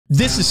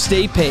This is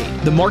Stay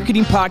Paid, the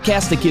marketing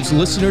podcast that gives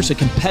listeners a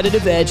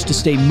competitive edge to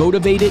stay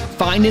motivated,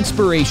 find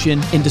inspiration,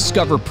 and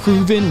discover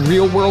proven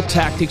real-world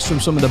tactics from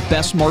some of the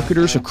best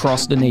marketers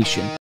across the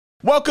nation.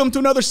 Welcome to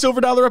another Silver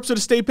Dollar episode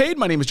of Stay Paid.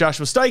 My name is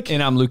Joshua Stike.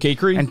 And I'm Luke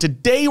Akery. And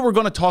today we're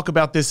going to talk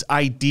about this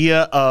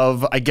idea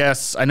of,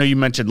 I know you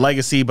mentioned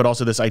legacy, but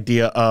also this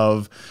idea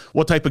of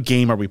what type of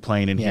game are we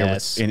playing in here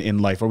in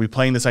life? Are we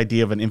playing this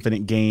idea of an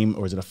infinite game,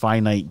 or is it a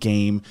finite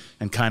game?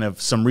 And kind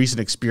of some recent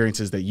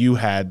experiences that you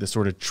had that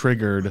sort of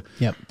triggered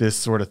this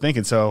sort of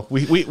thinking. So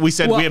we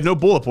said we have no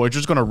bullet points. We're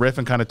just going to riff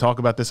and kind of talk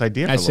about this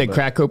idea for I said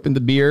crack open the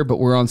beer, but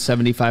we're on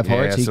 75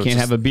 hard, so you can't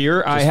have a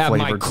beer. I have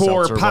my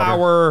core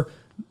power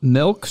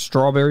milk,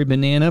 strawberry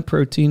banana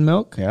protein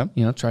milk. Yeah,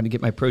 you know, trying to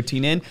get my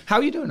protein in. How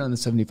are you doing on the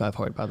 75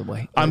 hard, by the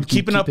way? I'm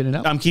keeping up.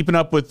 I'm keeping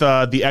up with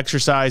the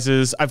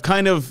exercises. I've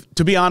kind of,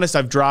 to be honest,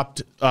 I've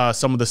dropped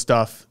some of the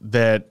stuff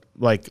that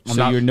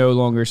you're no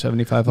longer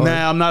 75 hard.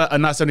 Nah,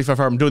 I'm not 75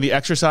 hard. I'm doing the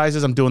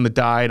exercises. I'm doing the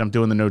diet. I'm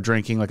doing the no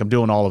drinking. Like, I'm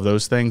doing all of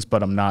those things,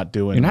 but I'm not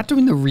doing. You're not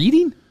doing the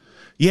reading.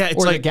 Yeah, it's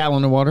or like a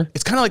gallon of water.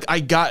 It's kind of like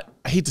I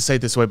hate to say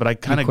it this way, but I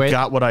kind of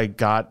got what I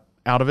got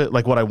out of it,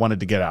 like what I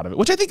wanted to get out of it,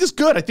 which I think is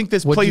good. I think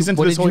this plays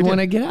into this whole idea. What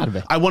did you want to get out of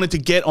it? I wanted to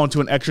get onto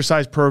an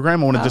exercise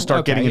program. I wanted to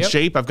start getting in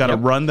shape. I've got a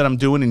run that I'm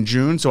doing in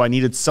June, so I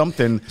needed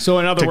something. So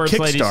in other words,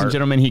 ladies and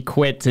gentlemen, he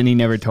quit, and he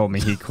never told me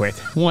he quit.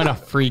 What a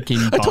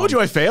freaking bum. I told you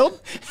I failed.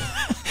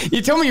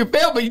 You told me you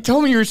failed, but you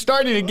told me you were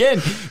starting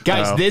again.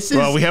 Guys,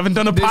 we haven't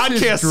done a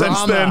podcast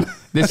since then.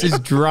 This is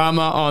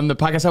drama on the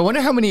podcast. I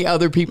wonder how many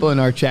other people in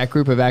our chat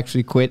group have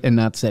actually quit and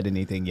not said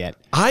anything yet.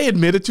 I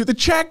admitted to the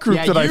chat group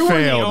that I failed. You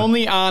were the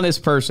only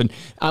honest person.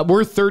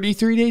 We're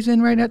 33 days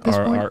in right at this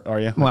point. Are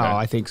you? Well,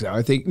 I think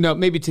so. No,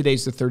 maybe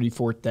today's the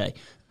 34th day.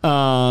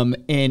 And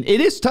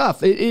it is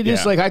tough. It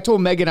is like I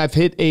told Megan, I've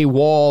hit a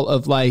wall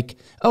of like,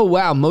 oh,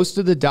 wow, most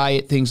of the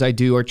diet things I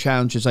do or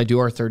challenges I do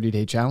are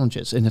 30-day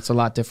challenges. And it's a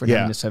lot different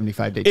than a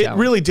 75-day challenge. It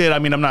really did. I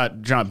mean, I'm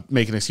not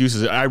making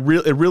excuses.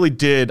 It really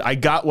did. I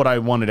got what I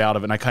wanted out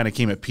of it, and I kind of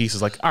came at peace.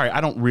 It's like, all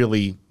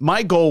right,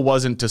 my goal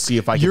wasn't to see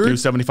if I could do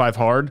 75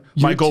 hard.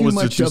 My goal was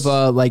to just... You're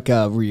too much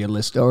of a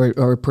realist or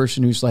a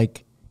person who's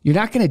like, you're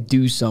not going to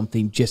do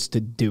something just to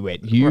do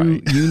it.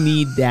 You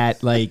need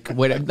that, like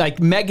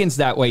Megan's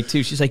that way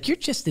too. She's like, you're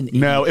just an idiot.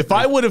 No, if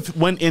I would have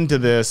went into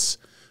this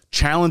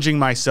challenging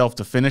myself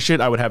to finish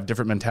it, I would have a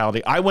different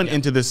mentality. I went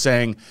into this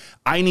saying,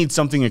 I need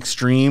something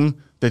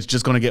extreme that's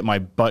just going to get my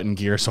butt in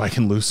gear so I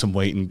can lose some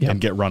weight and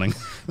get running.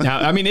 Now,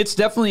 I mean, it's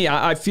definitely,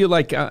 I feel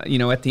like, at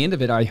the end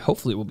of it, I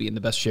hopefully will be in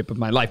the best shape of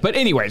my life. But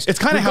anyways. It's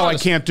kind of how I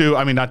can't do,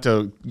 I mean, not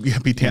to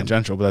be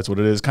tangential, but that's what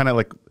it is. Kind of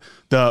like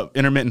the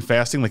intermittent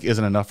fasting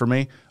isn't enough for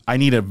me. I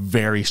need a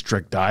very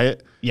strict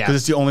diet because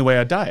it's the only way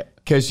I diet.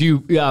 Because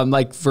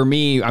for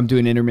me, I'm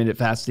doing intermittent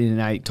fasting,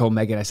 and I told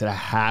Megan, I said, I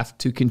have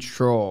to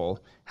control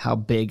how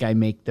big I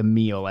make the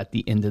meal at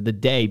the end of the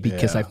day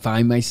because I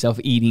find myself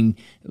eating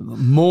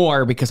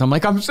more because I'm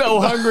like, I'm so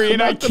hungry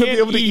and I can't be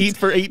able to eat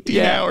for 18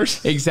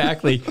 hours.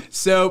 Exactly.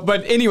 So,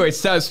 but anyway,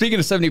 speaking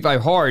of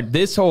 75 hard,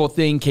 this whole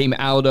thing came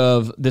out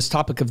of this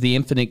topic of the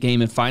infinite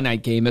game and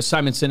finite game.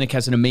 Simon Sinek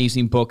has an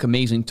amazing book,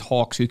 amazing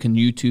talks. You can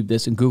YouTube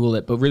this and Google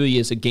it, but really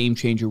is a game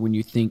changer when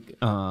you think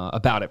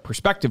about it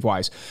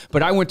perspective-wise.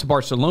 But I went to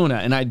Barcelona,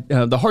 and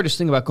the hardest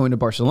thing about going to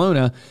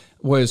Barcelona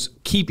was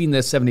keeping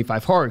the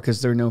 75 hard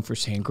because they're known for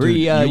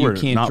sangria. Dude, you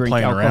can't drink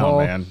alcohol.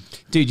 Around, man.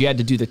 Dude, you had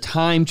to do the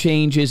time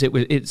changes.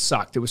 It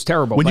sucked. It was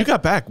terrible. When you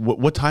got back,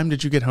 what time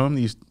did you get home?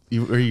 You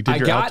did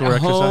your outdoor exercise? I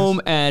got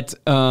home at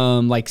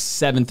like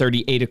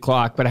 7:30, 8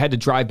 o'clock, but I had to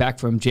drive back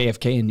from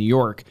JFK in New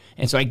York.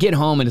 And so I get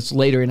home and it's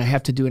later and I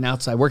have to do an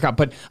outside workout.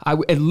 But I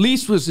at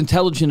least was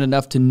intelligent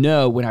enough to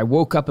know when I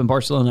woke up in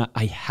Barcelona,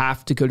 I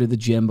have to go to the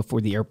gym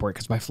before the airport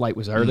because my flight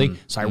was early.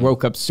 So I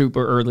woke up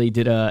super early,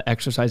 did a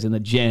exercise in the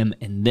gym,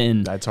 and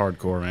then... That's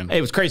hardcore, man.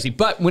 It was crazy.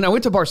 But when I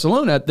went to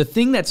Barcelona, the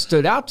thing that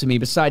stood out to me,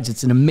 besides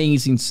it's an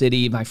amazing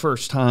city, my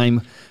first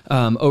time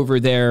over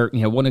there,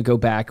 want to go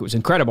back. It was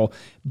incredible.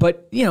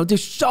 But,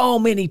 there's so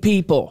many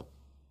people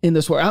in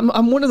this world.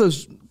 I'm one of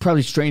those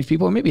probably strange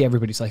people, or maybe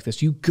everybody's like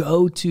this. You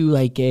go to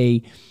like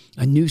a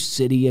new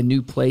city, a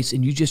new place,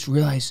 and you just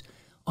realize,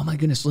 oh my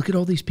goodness, look at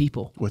all these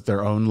people. With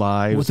their own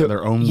lives,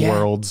 their own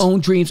worlds. Own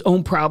dreams,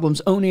 own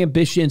problems, own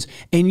ambitions.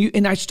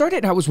 And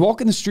I was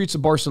walking the streets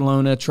of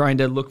Barcelona trying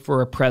to look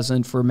for a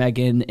present for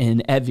Megan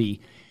and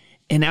Evie.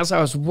 And as I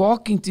was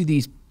walking through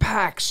these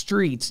packed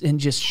streets and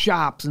just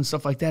shops and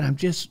stuff like that,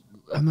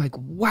 I'm like,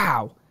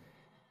 wow.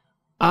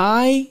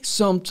 I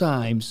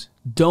sometimes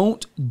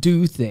don't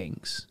do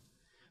things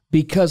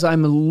because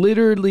I'm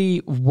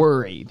literally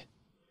worried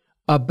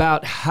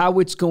about how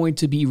it's going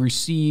to be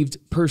received,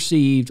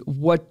 perceived,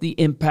 what the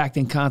impact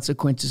and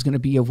consequence is going to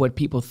be of what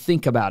people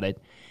think about it.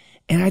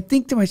 And I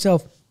think to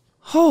myself,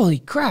 holy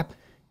crap,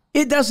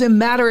 it doesn't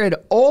matter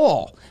at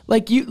all.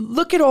 Like, you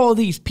look at all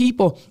these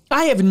people.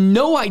 I have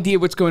no idea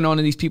what's going on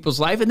in these people's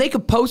life, and they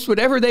could post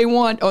whatever they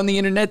want on the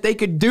internet. They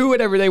could do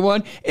whatever they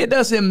want. It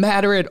doesn't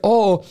matter at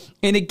all.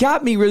 And it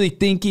got me really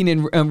thinking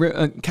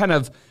and kind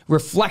of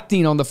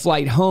reflecting on the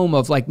flight home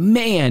of like,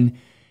 man,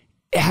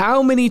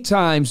 how many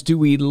times do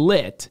we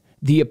let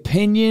the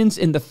opinions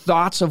and the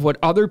thoughts of what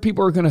other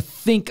people are going to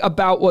think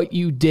about what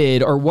you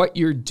did or what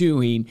you're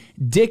doing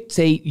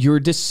dictate your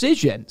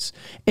decisions?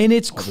 And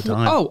it's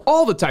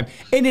all the time.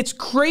 And it's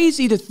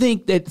crazy to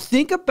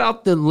think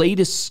about the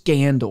latest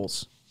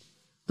scandals.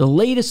 The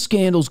latest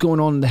scandals going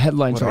on in the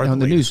headlines right now in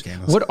the news.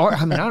 Scandals? I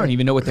don't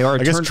even know what they are.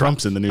 I guess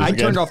Trump's in the news I again.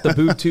 turned off the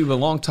boob tube a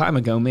long time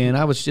ago, man.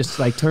 I was just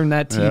like, turn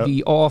that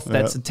TV off.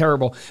 That's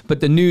terrible. But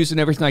the news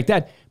and everything like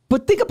that.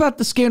 But think about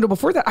the scandal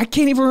before that. I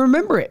can't even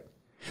remember it.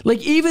 Like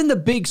even the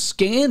big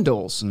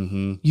scandals,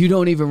 you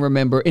don't even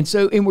remember. And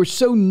we're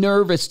so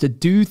nervous to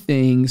do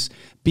things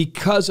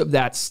because of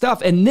that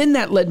stuff. And then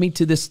that led me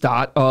to this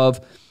thought of,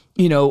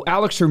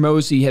 Alex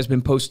Hormozi has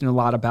been posting a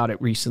lot about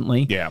it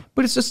recently. Yeah.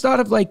 But it's this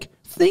thought of like,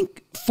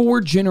 think 4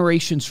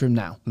 generations from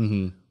now.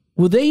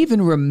 Will they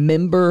even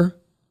remember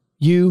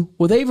you?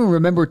 Will they even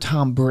remember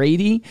Tom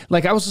Brady?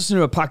 Like I was listening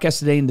to a podcast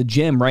today in the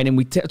gym, right? And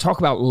we talk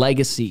about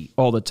legacy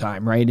all the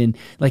time, right? And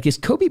like, is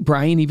Kobe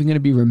Bryant even going to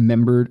be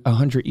remembered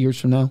 100 years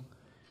from now?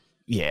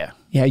 Yeah.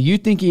 Yeah, you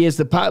think he is?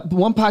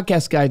 One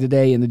podcast guy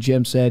today in the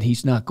gym said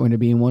he's not going to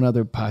be, and one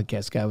other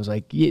podcast guy was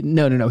like,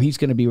 no, he's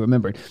going to be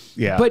remembered.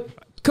 Yeah. But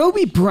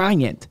Kobe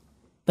Bryant,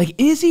 like,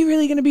 is he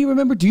really going to be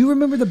remembered? Do you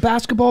remember the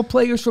basketball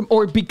players from,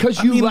 or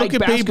because you like look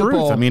at basketball? Babe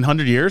Ruth.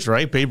 100 years,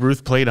 right? Babe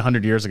Ruth played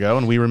 100 years ago,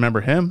 and we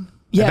remember him.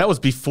 Yeah. And that was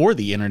before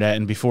the internet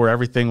and before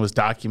everything was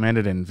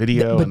documented and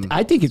video. But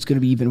I think it's going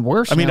to be even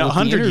worse.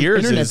 100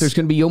 years internet, there's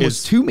going to be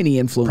almost too many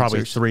influencers.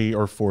 Probably 3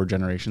 or 4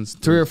 generations.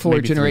 3 or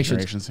 4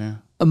 generations. Yeah.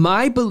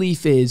 My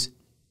belief is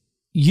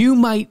you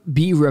might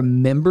be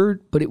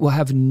remembered, but it will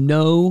have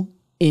no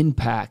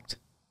impact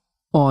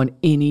on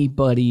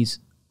anybody's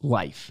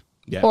life.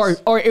 Yes.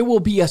 Or it will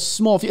be a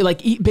small,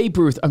 like Babe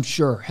Ruth, I'm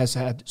sure, has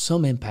had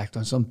some impact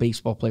on some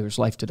baseball player's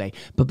life today,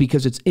 but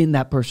because it's in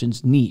that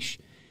person's niche.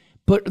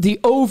 But the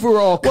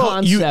overall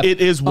concept,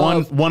 it is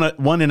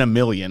one in a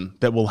million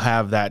that will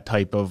have that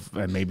type of,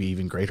 and maybe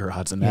even greater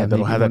odds than that, that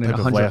will have that type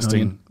of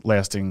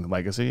lasting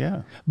legacy.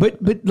 Yeah. But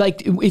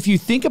like, if you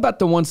think about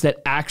the ones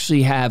that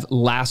actually have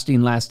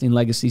lasting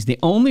legacies, the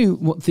only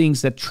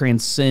things that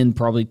transcend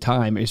probably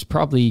time is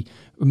probably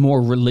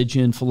more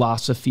religion,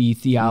 philosophy,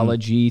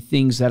 theology,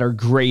 things that are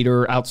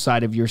greater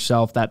outside of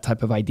yourself, that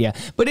type of idea.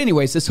 But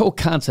anyways, this whole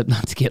concept,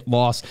 not to get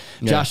lost,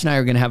 Josh and I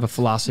are going to have a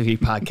philosophy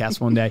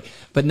podcast one day,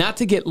 but not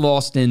to get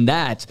lost in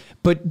that.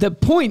 But the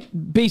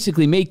point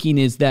basically making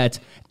is that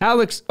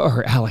Simon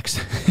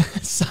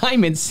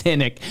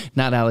Sinek,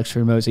 not Alex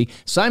Hormozi,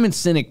 Simon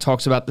Sinek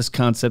talks about this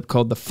concept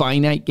called the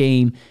finite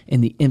game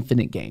and the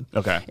infinite game.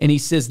 Okay. And he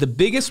says the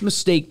biggest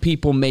mistake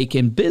people make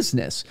in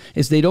business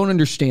is they don't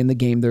understand the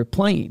game they're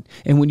playing.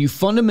 And when you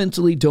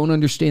fundamentally don't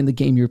understand the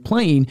game you're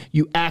playing,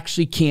 you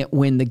actually can't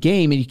win the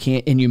game,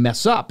 and you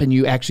mess up and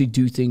you actually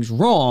do things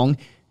wrong,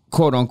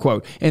 quote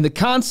unquote. And the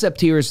concept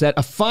here is that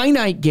a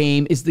finite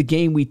game is the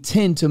game we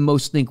tend to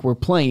most think we're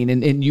playing.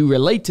 And you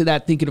relate to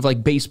that thinking of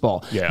like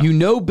baseball. Yeah.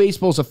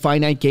 Baseball's a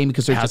finite game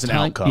because there's an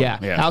outcome.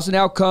 Yeah. How's an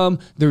outcome?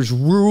 There's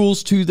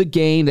rules to the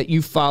game that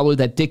you follow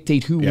that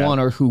dictate who won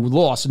or who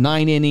lost.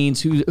 9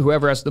 innings,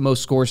 whoever has the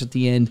most scores at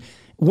the end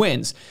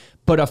wins.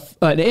 But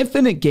an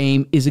infinite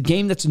game is a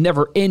game that's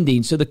never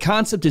ending. So the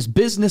concept is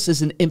business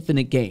is an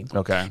infinite game.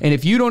 Okay. And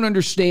if you don't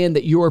understand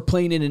that you are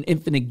playing in an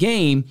infinite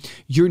game,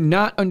 you're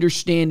not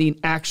understanding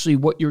actually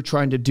what you're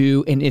trying to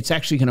do. And it's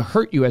actually going to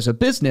hurt you as a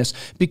business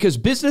because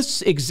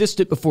business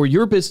existed before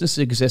your business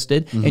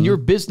existed. And your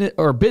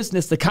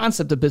business, the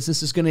concept of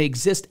business is going to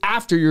exist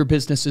after your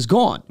business is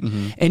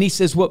gone. And he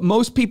says what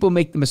most people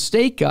make the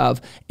mistake of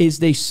is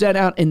they set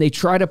out and they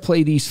try to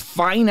play these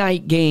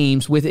finite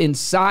games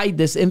inside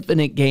this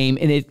infinite game.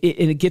 And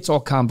it gets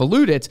all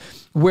convoluted,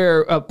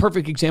 where a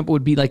perfect example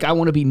would be like, I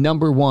want to be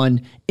number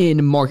one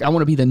in market. I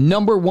want to be the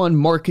number one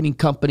marketing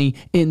company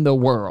in the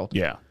world.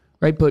 Yeah.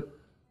 Right. But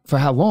for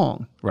how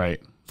long?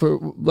 Right. For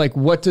like,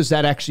 what does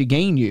that actually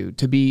gain you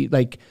to be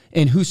like,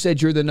 and who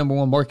said you're the number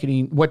one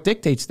marketing? What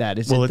dictates that?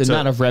 Is it the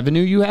amount of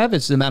revenue you have?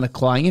 It's the amount of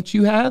clients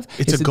you have?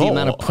 It's a goal. The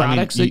amount of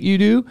products that you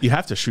do? You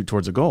have to shoot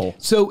towards a goal.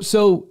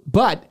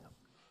 But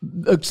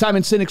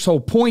Simon Sinek's whole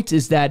point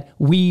is that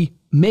we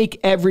make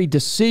every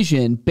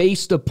decision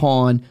based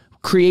upon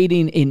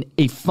creating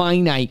a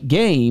finite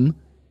game,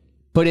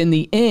 but in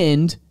the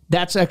end,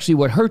 that's actually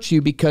what hurts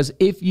you, because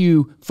if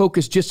you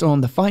focus just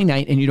on the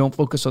finite and you don't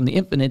focus on the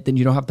infinite, then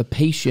you don't have the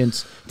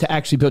patience to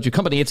actually build your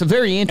company. It's a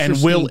very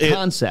interesting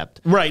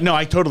concept. Right. No,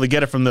 I totally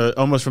get it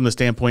almost from the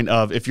standpoint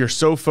of, if you're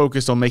so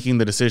focused on making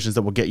the decisions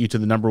that will get you to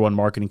the number one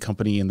marketing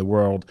company in the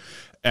world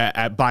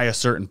by a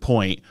certain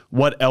point,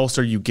 what else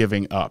are you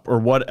giving up, or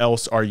what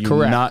else are you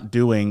not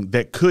doing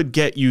that could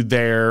get you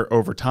there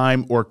over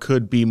time, or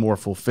could be more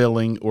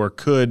fulfilling, or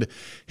could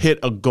hit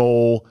a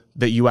goal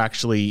that you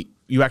actually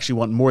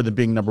want more than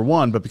being number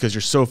one, but because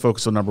you're so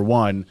focused on number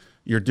one,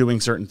 you're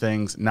doing certain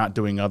things, not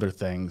doing other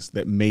things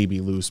that maybe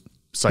lose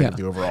sight of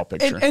the overall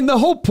picture. And the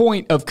whole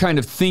point of kind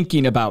of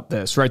thinking about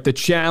this, right? The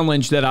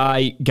challenge that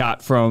I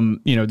got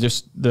from,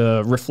 just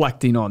the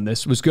reflecting on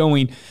this was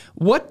going,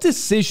 what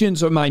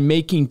decisions am I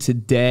making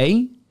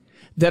today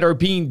that are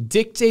being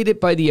dictated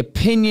by the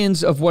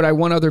opinions of what I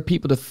want other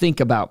people to think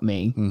about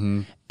me,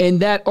 and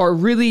that are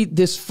really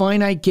this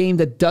finite game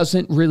that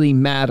doesn't really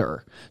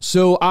matter.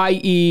 So,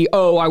 i.e.,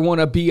 I want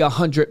to be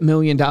 $100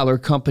 million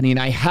company, and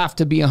I have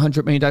to be a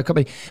 $100 million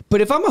company.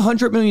 But if I'm a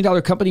 $100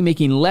 million company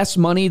making less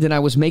money than I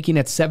was making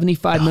at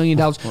 $75 million,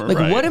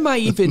 what am I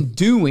even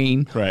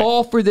doing?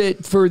 All for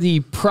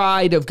the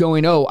pride of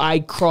going, I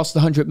crossed the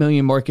 100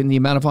 million mark, and the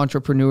amount of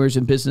entrepreneurs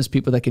and business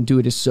people that can do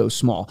it is so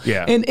small.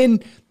 Yeah.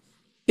 And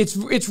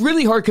it's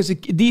really hard because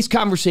these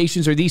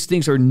conversations or these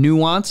things are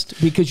nuanced,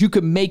 because you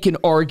could make an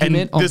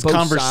argument on both sides. This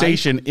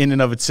conversation in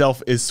and of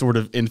itself is sort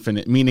of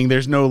infinite, meaning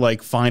there's no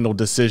like final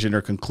decision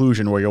or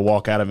conclusion where you'll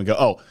walk out of and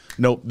go,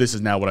 nope, this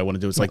is now what I want to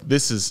do. It's like,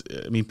 this is,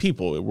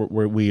 people,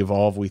 we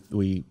evolve,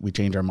 we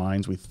change our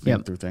minds, we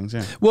think through things.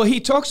 Yeah. Well,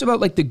 he talks about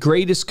like the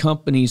greatest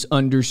companies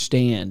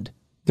understand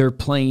they're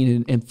playing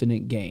an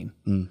infinite game.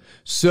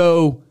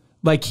 So,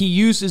 like, he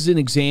uses an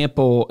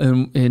example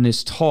in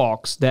his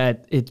talks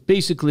that it's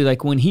basically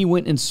like when he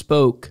went and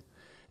spoke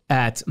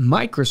at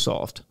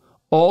Microsoft,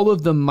 all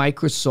of the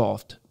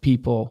Microsoft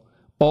people,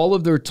 all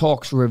of their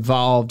talks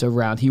revolved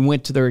around, he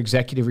went to their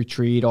executive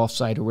retreat,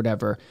 offsite or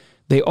whatever,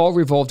 they all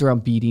revolved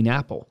around beating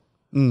Apple.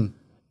 And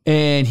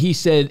he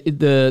said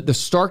the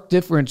stark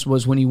difference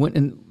was when he went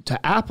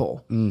into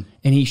Apple, and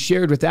he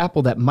shared with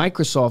Apple that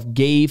Microsoft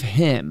gave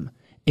him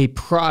a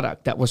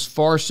product that was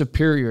far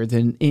superior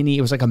than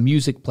it was like a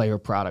music player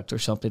product or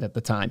something at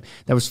the time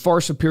that was far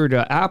superior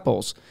to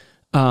Apple's.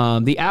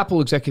 The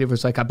Apple executive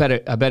was like, I bet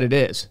it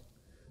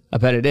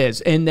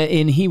is. And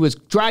he was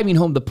driving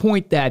home the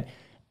point that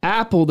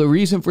Apple, the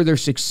reason for their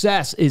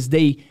success is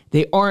they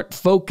aren't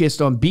focused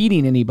on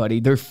beating anybody.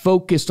 They're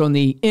focused on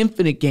the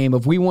infinite game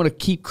of, we want to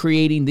keep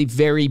creating the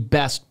very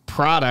best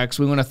products.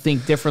 We want to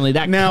think differently.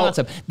 That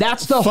concept.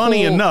 That's the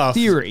funny whole enough,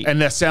 theory.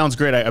 And that sounds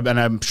great. And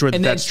I'm sure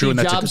that's true. And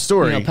that's a good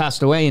story.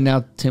 Passed away, and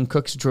now Tim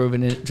Cook's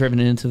driven it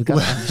into the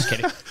company. I'm just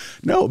kidding.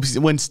 No,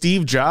 when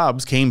Steve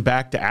Jobs came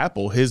back to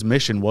Apple, his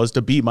mission was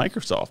to beat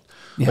Microsoft.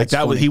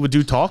 Yeah, he would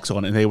do talks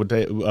on it, and I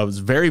was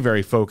very,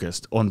 very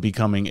focused on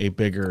becoming a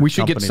bigger company. We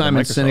should get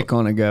Simon Sinek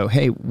on and go,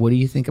 hey, what do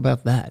you think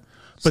about that?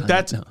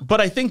 But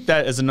I think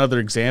that is another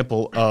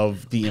example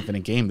of the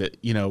infinite game, that,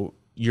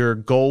 your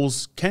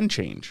goals can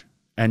change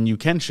and you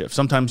can shift.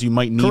 Sometimes you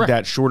might need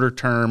that shorter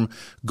term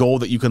goal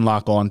that you can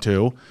lock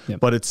onto,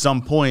 but at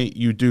some point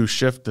you do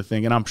shift the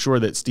thing. And I'm sure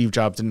that Steve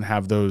Jobs didn't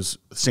have those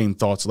same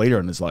thoughts later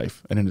in his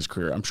life and in his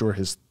career. I'm sure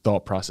his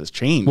thought process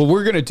changed. Well,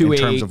 we're going to do in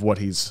terms of what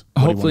he's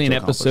hopefully an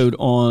episode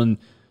on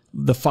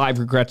the 5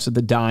 regrets of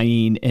the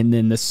dying, and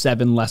then the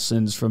 7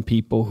 lessons from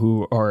people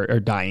who are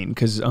dying.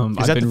 Because is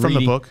that from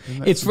the book?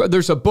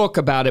 There's a book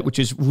about it, which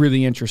is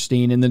really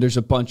interesting, and then there's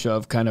a bunch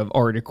of kind of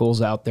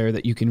articles out there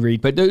that you can read.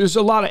 But there's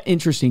a lot of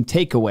interesting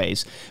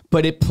takeaways.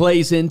 But it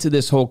plays into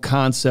this whole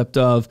concept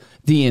of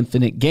the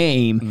infinite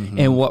game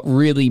and what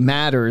really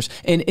matters.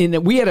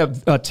 And we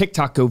had a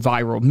TikTok go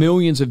viral,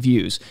 millions of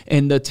views,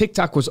 and the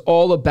TikTok was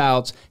all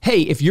about,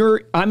 hey,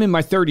 I'm in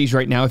my 30s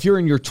right now. If you're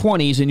in your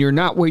 20s and you're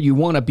not where you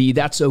want to be,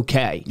 that's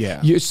okay.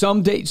 Yeah.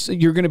 Some days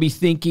you're going to be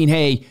thinking,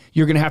 hey,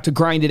 you're going to have to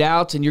grind it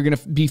out and you're going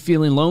to be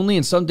feeling lonely.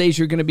 And some days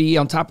you're going to be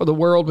on top of the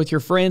world with your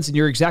friends and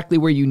you're exactly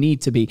where you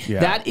need to be. Yeah.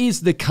 That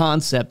is the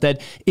concept,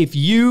 that if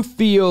you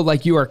feel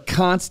like you are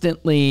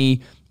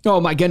constantly,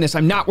 oh my goodness,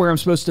 I'm not where I'm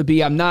supposed to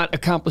be, I'm not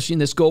accomplishing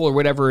this goal or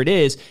whatever it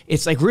is,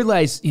 it's like,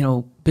 realize,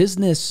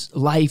 business,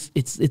 life,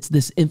 it's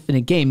this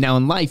infinite game. Now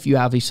in life, you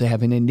obviously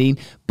have an ending,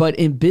 but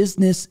in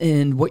business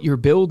and what you're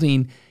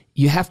building,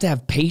 you have to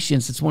have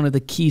patience. It's one of the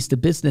keys to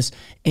business.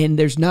 And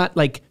there's not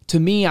to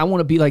me, I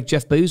want to be like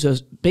Jeff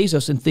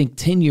Bezos and think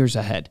 10 years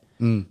ahead.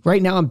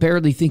 Right now, I'm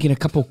barely thinking a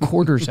couple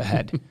quarters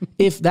ahead,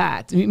 if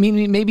that. I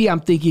mean, maybe I'm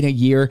thinking a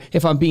year,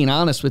 if I'm being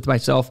honest with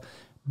myself,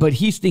 but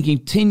he's thinking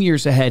 10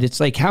 years ahead. It's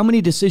like, how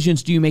many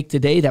decisions do you make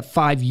today that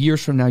 5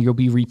 years from now you'll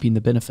be reaping the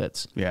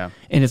benefits? Yeah.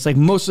 And it's like,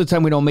 most of the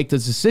time we don't make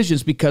those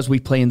decisions because we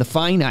play in the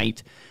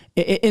finite.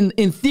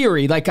 In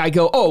theory, like I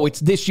go, it's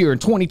this year in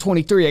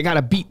 2023, I got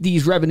to beat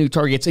these revenue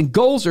targets, and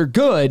goals are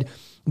good,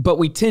 but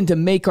we tend to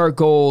make our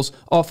goals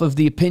off of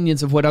the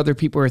opinions of what other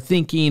people are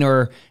thinking,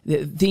 or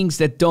things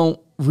that don't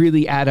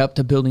really add up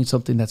to building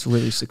something that's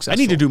really successful. I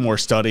need to do more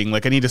studying. I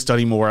need to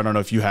study more. I don't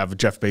know if you have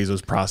Jeff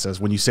Bezos' process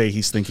when you say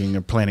he's thinking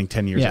or planning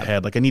 10 years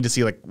ahead. I need to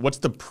see what's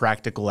the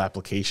practical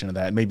application of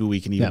that. Maybe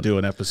we can even do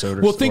an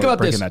episode or think about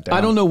this.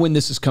 I don't know when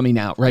this is coming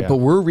out, right? Yeah. But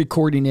we're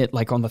recording it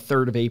on the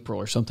 3rd of April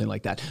or something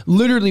like that.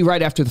 Literally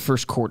right after the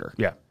first quarter.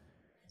 Yeah.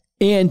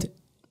 And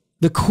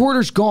the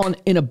quarter's gone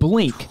in a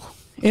blink.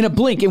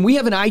 And we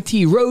have an IT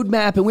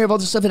roadmap and we have all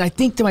this stuff. And I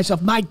think to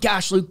myself, my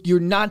gosh, Luke,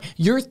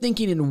 you're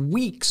thinking in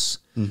weeks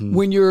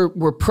when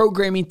we're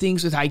programming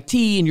things with IT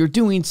and you're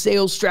doing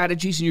sales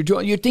strategies and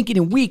you're thinking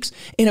in weeks,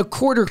 and a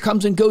quarter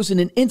comes and goes in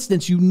an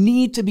instant. You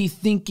need to be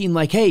thinking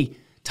hey,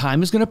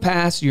 time is going to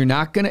pass.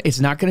 It's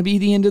not going to be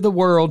the end of the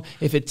world.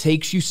 If it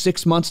takes you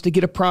 6 months to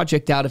get a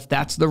project out, if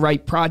that's the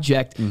right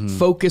project,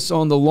 focus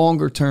on the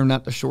longer term,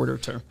 not the shorter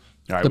term.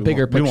 All right, the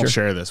bigger picture. We won't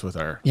share this with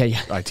our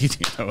IT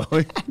team, will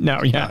we?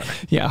 No, yeah.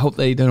 Yeah, I hope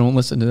they don't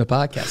listen to the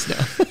podcast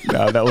now.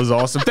 No, that was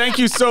awesome. Thank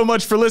you so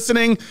much for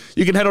listening.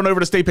 You can head on over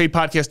to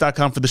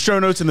staypaidpodcast.com for the show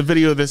notes and the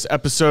video of this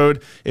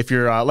episode. If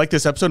you're like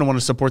this episode and want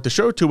to support the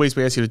show, 2 ways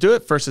we ask you to do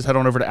it. First is head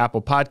on over to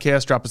Apple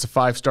Podcasts, drop us a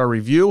 5-star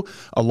review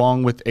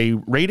along with a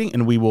rating,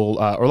 and we will,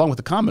 or along with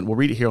a comment, we'll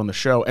read it here on the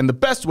show. And the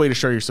best way to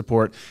show your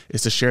support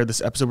is to share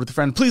this episode with a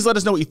friend. Please let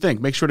us know what you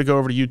think. Make sure to go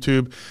over to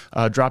YouTube,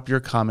 drop your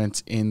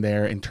comments in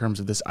there in terms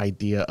of this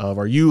idea of,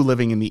 are you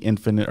living in the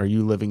infinite? Are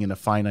you living in a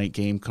finite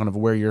game? Kind of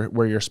where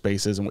your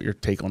space is and what your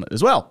take on it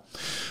as well.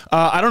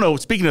 I don't know.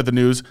 Speaking of the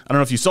news, I don't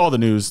know if you saw the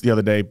news the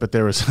other day, but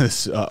there was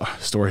this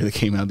story that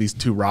came out. These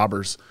 2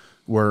 robbers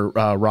were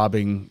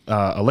robbing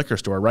a liquor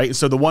store, right?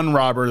 So the one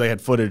robber, they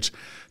had footage,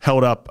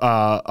 held up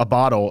a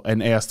bottle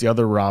and asked the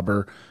other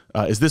robber,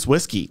 "Is this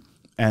whiskey?"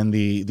 And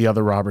the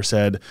other robber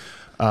said,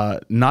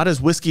 "Not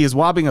as whiskey as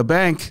robbing a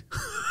bank."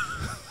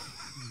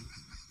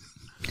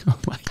 Oh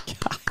my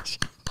gosh.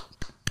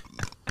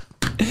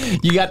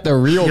 You got the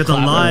real the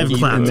live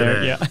clap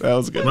there. Yeah, that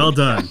was good. Well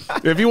done.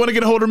 If you want to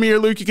get a hold of me or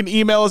Luke, you can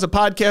email us at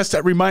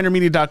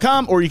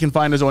podcast@remindermedia.com, or you can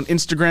find us on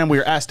Instagram. We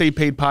are at Stay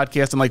Paid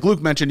Podcast. And like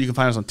Luke mentioned, you can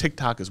find us on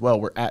TikTok as well.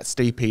 We're at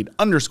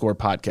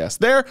StayPaid_podcast.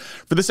 There.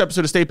 For this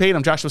episode of Stay Paid,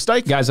 I'm Joshua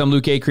Stike. Guys, I'm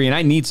Luke Acree, and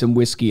I need some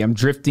whiskey. I'm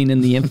drifting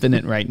in the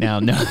infinite right now.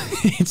 No,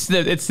 it's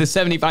the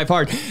 75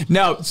 hard.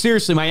 No,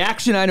 seriously, my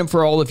action item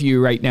for all of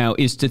you right now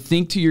is to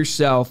think to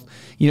yourself,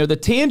 the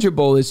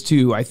tangible is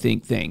 2, I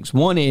think, things.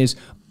 One is,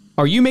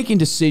 are you making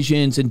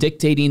decisions and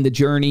dictating the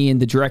journey and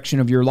the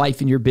direction of your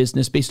life and your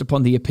business based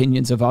upon the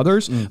opinions of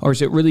others? Or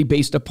is it really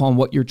based upon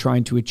what you're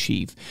trying to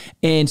achieve?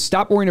 And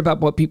stop worrying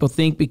about what people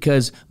think,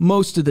 because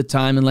most of the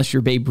time, unless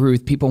you're Babe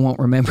Ruth, people won't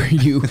remember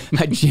you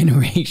a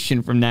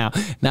generation from now.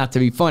 Not to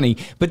be funny.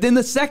 But then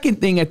the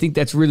second thing I think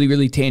that's really,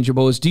 really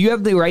tangible is, do you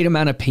have the right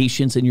amount of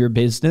patience in your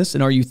business?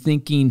 And are you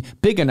thinking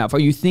big enough? Are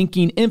you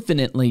thinking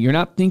infinitely? You're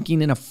not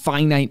thinking in a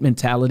finite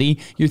mentality.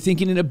 You're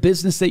thinking in a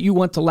business that you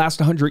want to last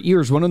 100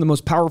 years. One of the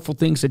most powerful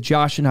things that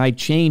Josh and I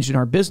changed in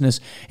our business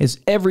is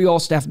every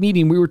all-staff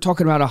meeting, we were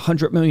talking about a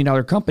 $100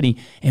 million company,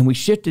 and we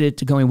shifted it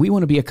to going, we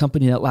want to be a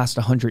company that lasts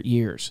 100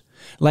 years.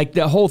 Like,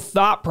 the whole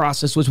thought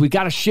process was, we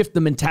got to shift the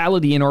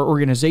mentality in our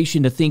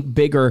organization to think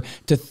bigger,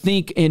 to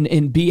think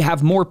and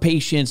have more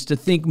patience, to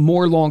think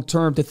more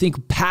long-term, to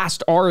think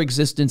past our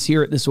existence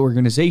here at this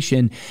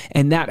organization.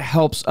 And that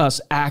helps us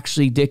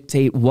actually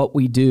dictate what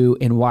we do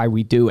and why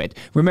we do it.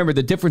 Remember,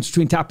 the difference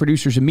between top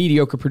producers and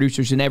mediocre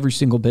producers in every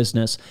single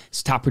business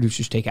is top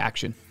producers take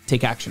action.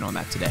 Take action on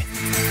that today.